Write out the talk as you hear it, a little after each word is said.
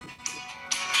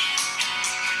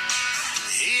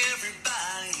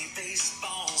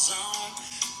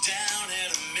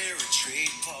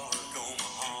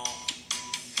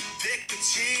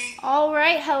All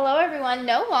right, hello everyone.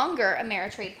 No longer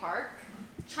Ameritrade Park.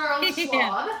 Charles Yeah.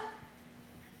 Schwab.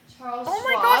 Charles Oh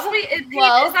my gosh, Schwab. wait, Paige, is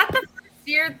Well, that the first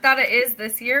year that it is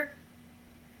this year?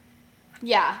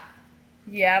 yeah,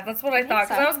 Yeah, that's what I I think thought.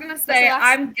 Because so. I was gonna Was the say last?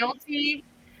 I'm guilty.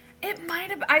 It might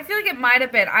have. I feel like it might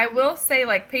have been. I will say,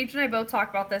 like Paige and I both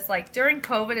talked about this. Like during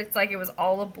COVID, it's like it was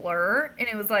all a blur, and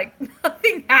it was like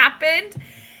nothing happened.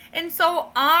 And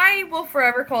so I will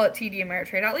forever call it TD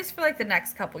Ameritrade, at least for like the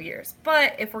next couple years.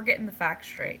 But if we're getting the facts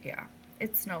straight, yeah,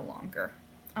 it's no longer,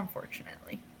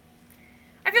 unfortunately.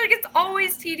 I feel like it's Yeah,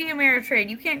 always TD Ameritrade.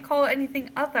 You can't call it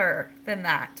anything other than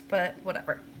that, but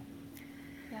whatever.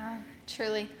 yeah,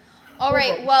 truly. All Oh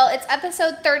right, boy. well, it's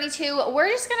episode 32. We're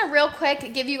just going to real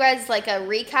quick give you guys like a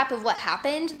recap of what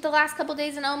happened the last couple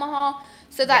days in Omaha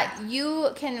so Yeah, that you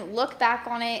can look back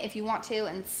on it if you want to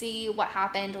and see what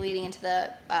happened leading into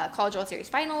the College World Series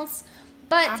finals.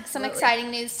 But some absolutely. exciting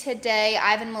news today.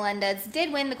 Ivan Melendez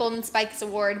did win the Golden Spikes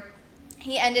Award.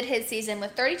 He ended his season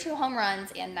with 32 home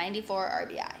runs and 94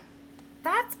 RBI.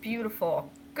 That's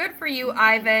beautiful. Good for you,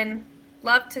 Ivan.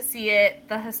 Love to see it.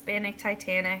 The Hispanic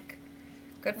Titanic.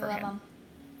 Good We for love him. him.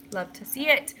 Love to All see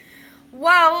right. it.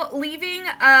 Well, leaving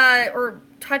or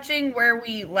touching where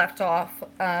we left off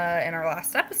in our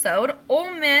last episode,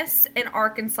 Ole Miss and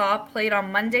Arkansas played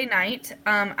on Monday night.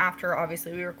 After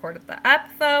obviously we recorded the ep,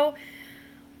 though.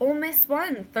 Ole Miss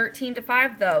won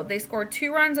 13-5 though. They scored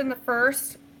 2 runs in the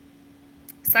first,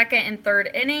 second, and third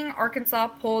inning. Arkansas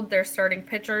pulled their starting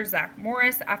pitcher, Zach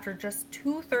Morris, after just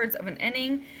 2/3 of an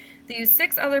inning. They used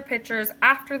 6 other pitchers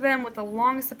after them, with the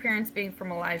longest appearance being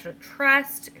from Elijah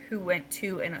Trest, who went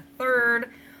 2 1/3.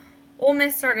 Ole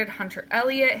Miss started Hunter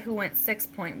Elliott, who went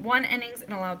 6.1 innings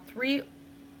and allowed 3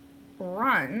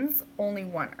 runs, only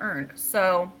 1 earned.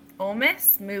 So, Ole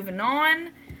Miss moving on.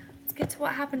 Let's get to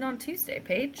what happened on Tuesday,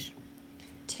 Paige.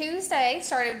 Tuesday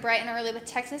started bright and early with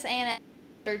Texas A&M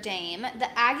Notre Dame. The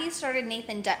Aggies started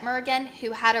Nathan Detmer again,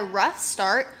 who had a rough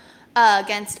start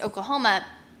against Oklahoma,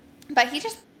 but he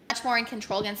just much more in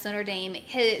control against Notre Dame.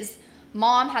 His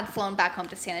mom had flown back home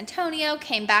to San Antonio,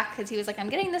 came back because he was like, "I'm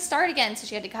getting the start again," so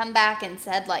she had to come back and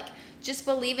said like, "Just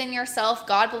believe in yourself.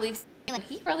 God believes." And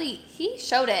he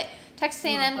showed it. Texas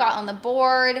Love A&M got that. on the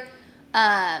board.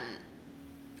 Um,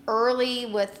 Early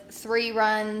with 3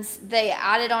 runs. They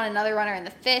added on another runner in the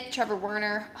fifth, Trevor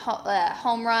Werner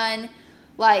home run.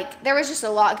 Like there was just a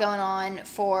lot going on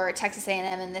for Texas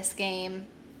A&M in this game.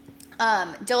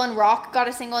 Dylan Rock got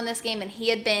a single in this game, and he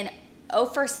had been 0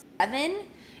 for 7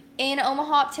 in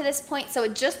Omaha up to this point. So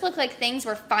it just looked like things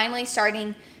were finally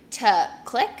starting to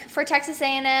click for Texas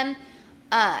A&M.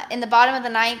 In the bottom of the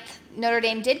ninth, Notre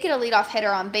Dame did get a leadoff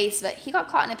hitter on base, but he got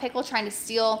caught in a pickle trying to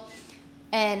steal,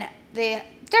 and there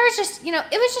was just it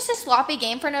was just a sloppy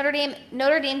game for Notre Dame.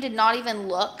 Notre Dame did not even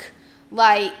look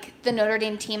like the Notre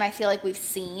Dame team I feel like we've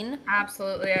seen.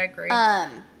 Absolutely, I agree.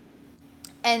 Um,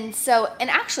 and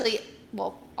actually,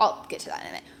 well, I'll get to that in a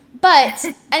minute. But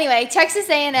anyway, Texas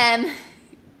A&M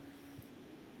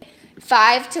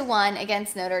 5-1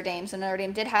 against Notre Dame. So Notre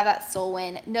Dame did have that sole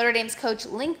win. Notre Dame's coach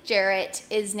Link Jarrett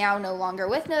is now no longer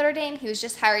with Notre Dame. He was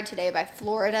just hired today by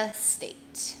Florida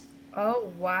State.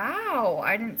 Oh wow,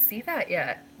 I didn't see that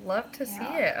yet. Love to see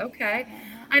Yeah. it. Okay. Yeah.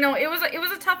 I know it was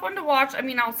a tough one to watch. I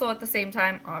mean, also at the same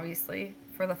time, obviously,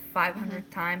 for the Mm-hmm. 500th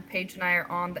time, Paige and I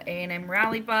are on the A&M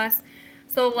rally bus.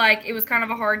 So like it was kind of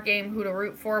a hard game who to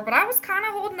root for, but I was kind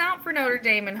of holding out for Notre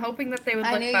Dame and hoping that they would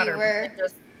I knew look you better, but were.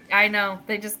 I know,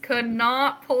 they just could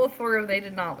not pull through. They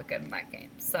did not look good in that game.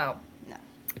 So, No.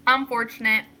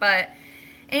 unfortunate, but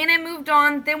A&M moved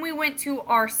on. Then we went to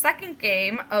our second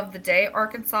game of the day,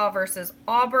 Arkansas versus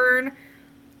Auburn.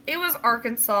 It was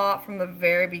Arkansas from the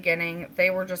very beginning. They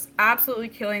were just absolutely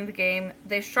killing the game.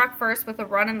 They struck first with a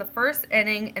run in the first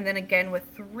inning and then again with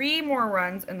 3 more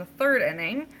runs in the third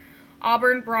inning.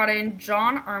 Auburn brought in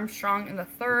John Armstrong in the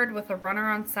third with a runner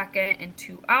on second and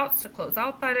 2 outs to close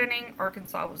out that inning.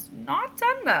 Arkansas was not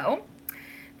done though.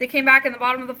 They came back in the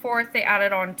bottom of the fourth. They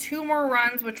added on 2 more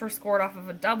runs, which were scored off of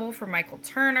a double for Michael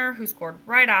Turner, who scored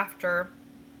right after.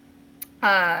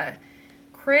 Uh,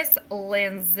 Chris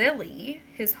Lanzilli,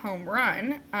 his home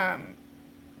run.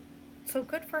 So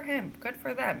good for him. Good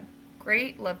for them.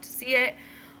 Great. Love to see it.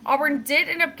 Auburn did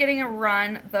end up getting a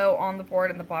run, though, on the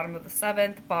board in the bottom of the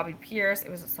seventh. Bobby Pierce. It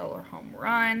was a solo home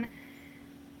run.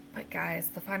 But guys,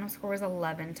 the final score was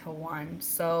 11-1.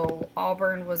 So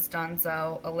Auburn was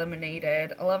donezo,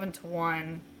 eliminated.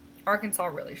 11-1. Arkansas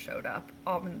really showed up.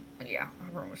 Auburn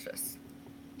was just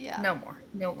Yeah. no more,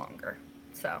 no longer.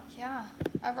 So Yeah.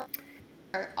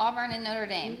 Auburn and Notre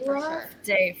Dame for sure. rough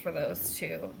day for those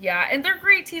two. Yeah, and they're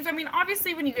great teams. I mean,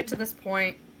 obviously, when you get to this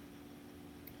point,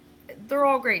 they're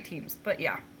all great teams. But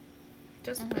yeah,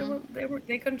 just Mm-hmm.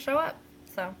 they couldn't show up.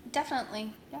 So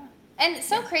Definitely, yeah. And it's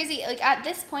so yeah. crazy. Like at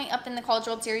this point up in the College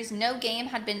World Series, no game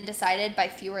had been decided by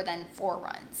fewer than 4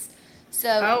 runs. So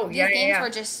Oh these yeah, yeah, games yeah. were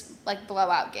just like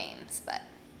blowout games, but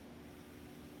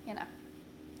you know,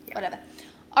 Yeah. whatever.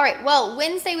 All right. Well,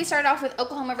 Wednesday we started off with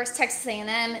Oklahoma versus Texas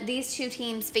A&M. These two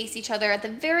teams faced each other at the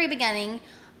very beginning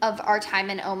of our time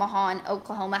in Omaha, and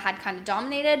Oklahoma had kind of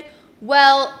dominated.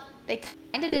 Well, they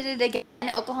kind of did it again.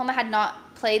 Oklahoma had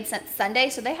not played since Sunday,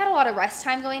 so they had a lot of rest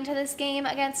time going into this game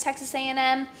against Texas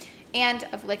A&M. And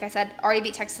like I said, already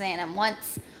beat Texas A&M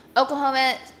once.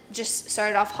 Oklahoma just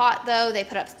started off hot though. They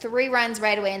put up 3 runs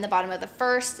right away in the bottom of the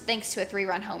first, thanks to a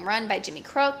 3-run home run by Jimmy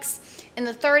Crooks. In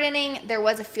the third inning, there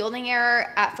was a fielding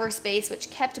error at first base, which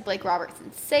kept Blake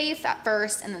Robertson safe at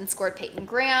first, and then scored Peyton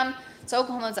Graham. So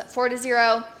Oklahoma was up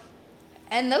 4-0.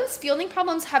 And those fielding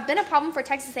problems have been a problem for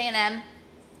Texas A&M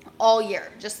all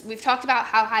year. Just we've talked about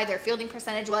how high their fielding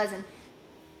percentage was and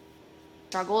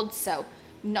struggled, so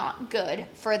not good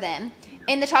for them.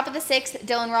 In the top of the sixth,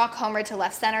 Dylan Rock homered to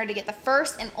left center to get the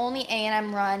first and only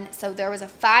A&M run, so there was a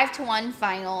 5-1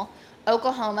 final.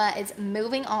 Oklahoma is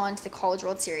moving on to the College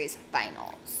World Series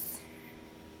finals.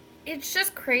 It's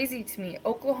just crazy to me.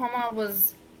 Oklahoma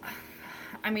was,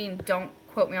 I mean, don't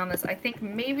quote me on this. I think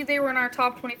maybe they were in our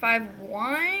top 25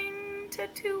 1 to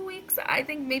 2 weeks. I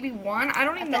think maybe one. I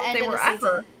don't even At know the if end they of the were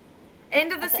ever. season.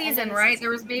 End of the At the end of season, the right? season.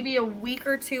 There was maybe a week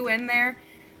or two in there.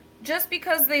 Just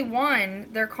because they won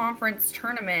their conference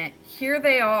tournament, here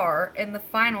they are in the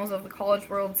finals of the College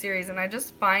World Series. And I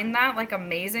just find that like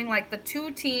amazing. Like the two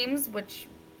teams, which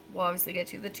we'll obviously get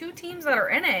to, the two teams that are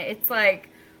in it, it's like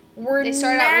we're They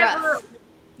started out never, rough.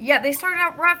 yeah, they started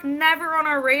out rough, never on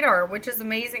our radar, which is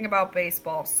amazing about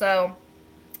baseball. So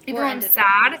even We're though I'm undefeated.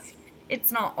 sad,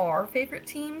 it's not our favorite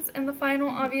teams in the final,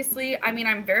 obviously. I mean,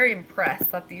 I'm very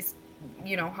impressed that these,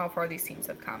 how far these teams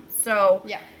have come. So,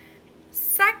 Yeah.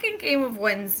 second game of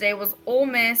Wednesday was Ole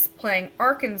Miss playing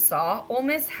Arkansas. Ole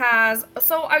Miss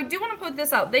so I do want to put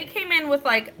this out. They came in with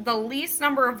like the least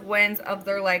number of wins of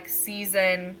their like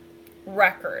season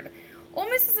record. Ole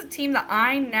Miss is a team that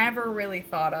I never really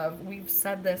thought of. We've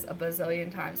said this a bazillion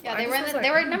times, but Yeah, I just was like,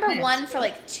 they were Ole number Miss. 1 for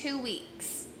like 2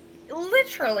 weeks.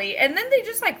 Literally, and then they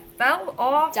just like fell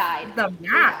off Died. the They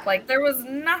map. died. Like there was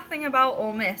nothing about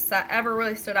Ole Miss that ever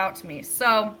really stood out to me.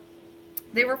 So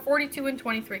they were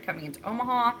 42-23 coming into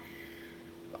Omaha.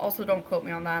 Also, don't quote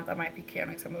me on that. That might be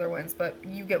counting some of their wins, but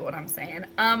you get what I'm saying.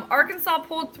 Arkansas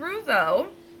pulled through though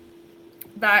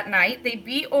that night. They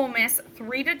beat Ole Miss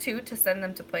 3-2 to send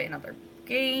them to play another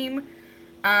game.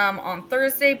 On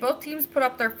Thursday, both teams put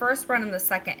up their first run in the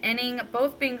second inning,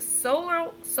 both being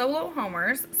solo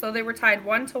homers. So they were tied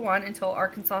 1-1 until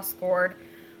Arkansas scored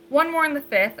one more in the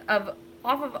fifth off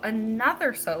of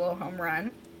another solo home run,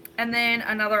 and then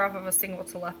another off of a single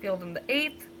to left field in the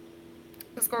eighth.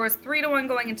 The score was 3-1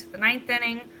 going into the ninth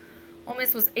inning. Ole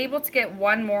Miss was able to get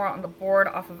one more on the board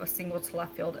off of a single to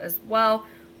left field as well,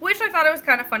 which I thought it was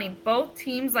kind of funny. Both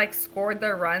teams like scored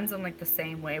their runs in like the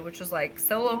same way, which was like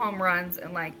solo home runs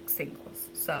and like singles.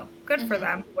 So good for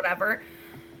them, whatever.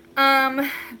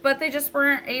 But they just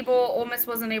weren't able. Ole Miss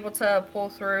wasn't able to pull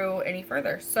through any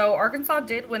further. So Arkansas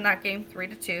did win that game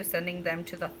 3-2, sending them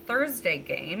to the Thursday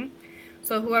game.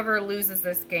 So whoever loses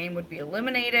this game would be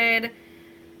eliminated.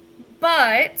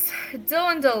 But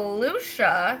Dylan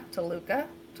DeLuca,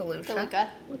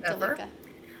 whatever,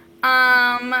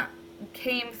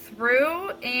 came through,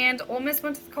 and Ole Miss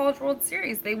went to the College World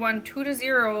Series. They won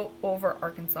 2-0 over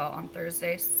Arkansas on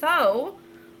Thursday. So,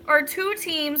 our two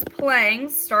teams playing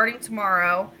starting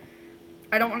tomorrow.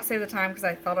 I don't want to say the time because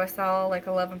I thought I saw like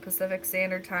 11 Pacific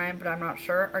Standard Time, but I'm not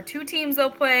sure. Our two teams though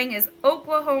playing is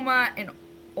Oklahoma and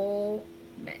Ole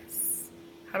Miss.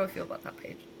 How do we feel about that,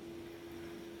 Paige?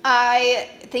 I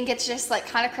think it's just like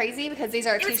kind of crazy because these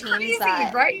are two It's teams crazy,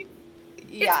 that, right?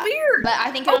 yeah, It's weird. but I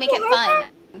think it'll make it fun. Oklahoma.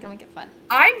 I think it'll make it fun.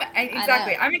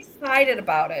 Exactly. I'm excited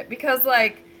about it because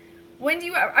like when do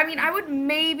you? I mean, I would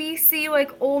maybe see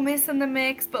like Ole Miss in the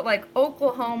mix, but like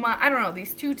Oklahoma, I don't know.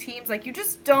 These two teams, like you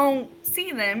just don't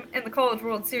see them in the College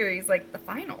World Series, like the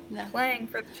final, playing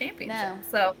for the championship. No.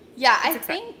 So yeah, I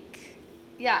think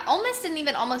Ole Miss didn't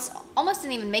even almost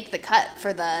didn't even make the cut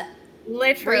for the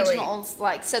literally regionals.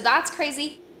 Like, so that's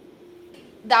crazy.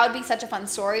 That would be such a fun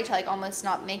story to like almost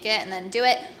not make it and then do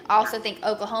it. I also think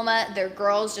Oklahoma, their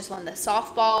girls just won the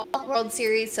softball World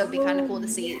Series, so it'd be kind of cool to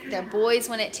see their boys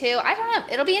win it too. I don't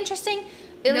know. It'll be interesting.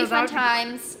 It'll be fun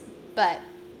times. But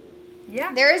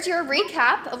yeah, there is your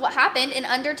recap of what happened in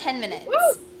under 10 minutes.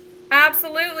 Woo!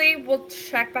 Absolutely. We'll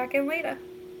check back in later.